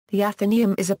The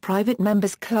Athenaeum is a private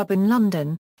members' club in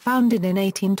London, founded in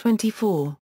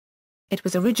 1824. It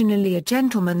was originally a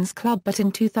gentlemen's club, but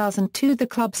in 2002 the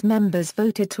club's members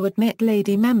voted to admit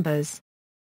lady members.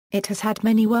 It has had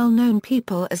many well-known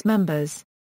people as members.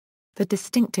 The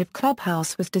distinctive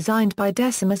clubhouse was designed by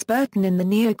Decimus Burton in the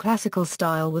Neoclassical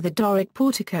style with a Doric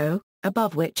portico,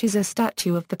 above which is a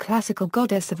statue of the classical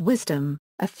goddess of wisdom,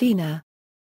 Athena.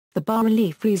 The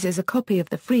bas-relief frieze is a copy of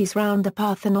the frieze round the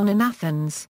Parthenon in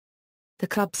Athens. The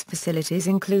club's facilities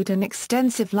include an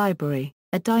extensive library,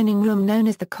 a dining room known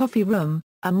as the coffee room,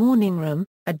 a morning room,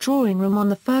 a drawing room on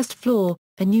the first floor,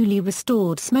 a newly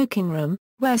restored smoking room,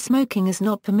 where smoking is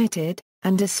not permitted,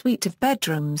 and a suite of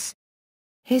bedrooms.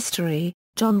 History: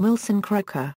 John Wilson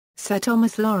Croker, Sir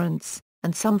Thomas Lawrence,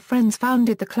 and some friends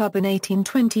founded the club in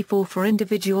 1824 for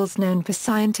individuals known for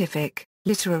scientific,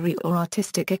 literary or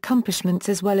artistic accomplishments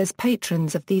as well as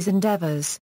patrons of these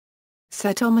endeavours.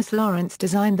 Sir Thomas Lawrence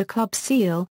designed the club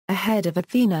seal, a head of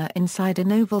Athena inside an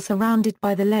oval surrounded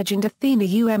by the legend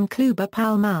Athenaeum Cluba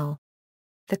Pall Mall.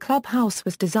 The clubhouse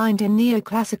was designed in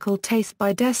neoclassical taste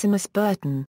by Decimus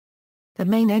Burton. The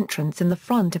main entrance in the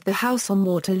front of the house on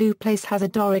Waterloo Place has a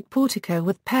Doric portico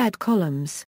with paired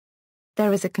columns.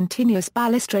 There is a continuous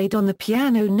balustrade on the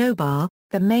piano nobile,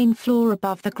 the main floor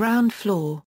above the ground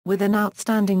floor, with an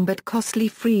outstanding but costly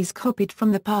frieze copied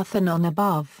from the Parthenon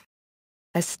above.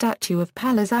 A statue of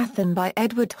Pallas Athene by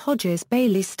Edward Hodges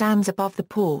Bailey stands above the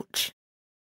porch.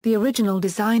 The original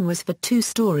design was for 2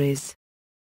 stories.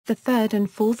 The third and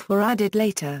fourth were added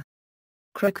later.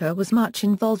 Croker was much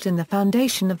involved in the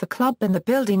foundation of the club and the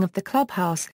building of the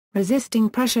clubhouse, resisting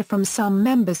pressure from some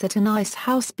members that a nice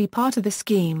house be part of the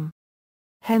scheme.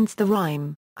 Hence the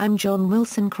rhyme, "I'm John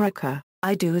Wilson Croker,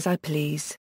 I do as I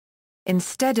please.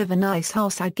 Instead of a nice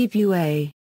house I give you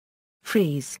a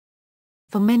frieze."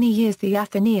 For many years the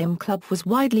Athenaeum Club was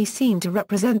widely seen to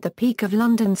represent the peak of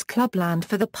London's clubland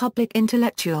for the public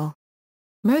intellectual.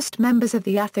 Most members of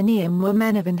the Athenaeum were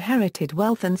men of inherited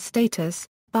wealth and status,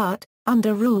 but,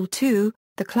 under Rule 2,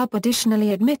 the club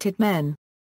additionally admitted men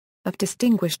of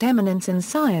distinguished eminence in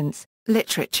science,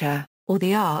 literature, or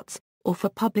the arts, or for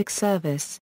public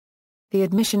service. The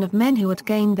admission of men who had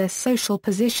gained their social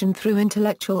position through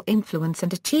intellectual influence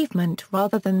and achievement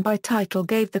rather than by title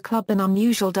gave the club an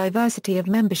unusual diversity of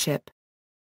membership.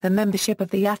 The membership of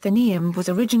the Athenaeum was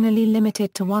originally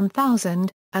limited to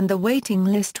 1,000, and the waiting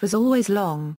list was always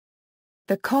long.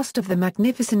 The cost of the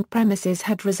magnificent premises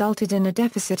had resulted in a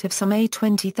deficit of some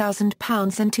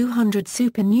 £20,000 and 200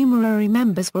 supernumerary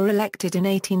members were elected in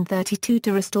 1832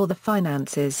 to restore the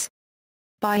finances.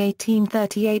 By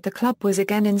 1838 the club was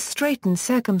again in straitened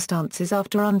circumstances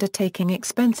after undertaking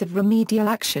expensive remedial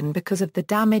action because of the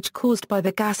damage caused by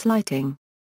the gas lighting.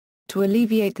 To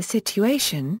alleviate the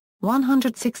situation,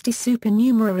 160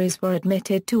 supernumeraries were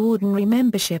admitted to ordinary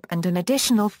membership and an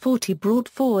additional 40 brought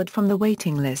forward from the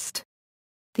waiting list.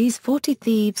 These 40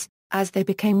 thieves, as they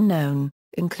became known,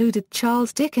 included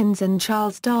Charles Dickens and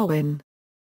Charles Darwin.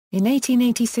 In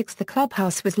 1886 the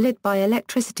clubhouse was lit by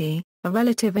electricity, a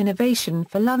relative innovation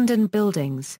for London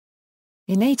buildings.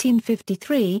 In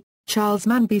 1853, Charles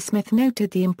Manby Smith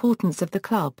noted the importance of the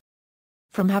club.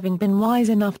 From having been wise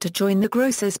enough to join the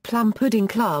Grocers' Plum Pudding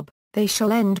Club, they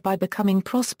shall end by becoming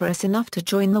prosperous enough to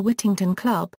join the Whittington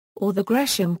Club, or the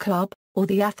Gresham Club, or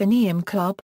the Athenaeum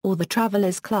Club, or the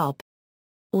Travellers' Club,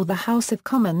 or the House of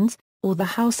Commons, or the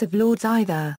House of Lords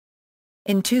either.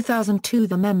 In 2002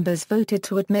 the members voted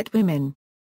to admit women.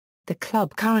 The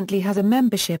club currently has a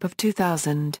membership of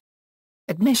 2,000.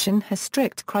 Admission has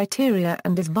strict criteria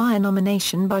and is via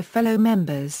nomination by fellow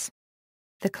members.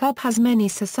 The club has many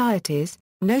societies,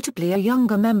 notably a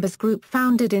younger members group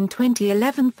founded in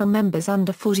 2011 for members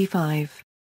under 45.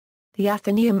 The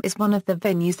Athenaeum is one of the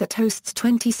venues that hosts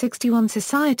 2061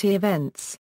 society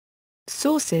events.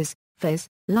 Sources: Frieze,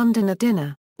 London A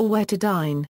Dinner, or Where to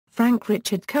Dine, Frank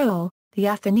Richard Cole, The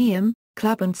Athenaeum,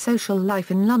 Club and Social Life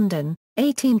in London,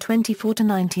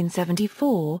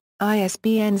 1824–1974,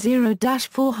 ISBN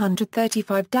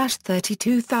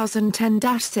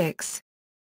 0-435-32010-6.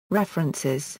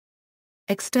 References.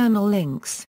 External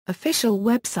links, official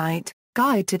website,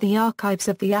 Guide to the Archives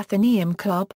of the Athenaeum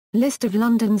Club, List of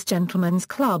London's gentlemen's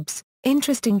clubs,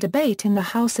 interesting debate in the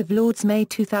House of Lords May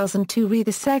 2002 re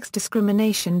the Sex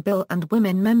Discrimination Bill and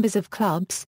women members of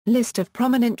clubs, list of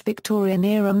prominent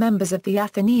Victorian-era members of the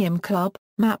Athenaeum Club,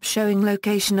 map showing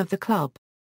location of the club.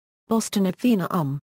 Boston Athenaeum.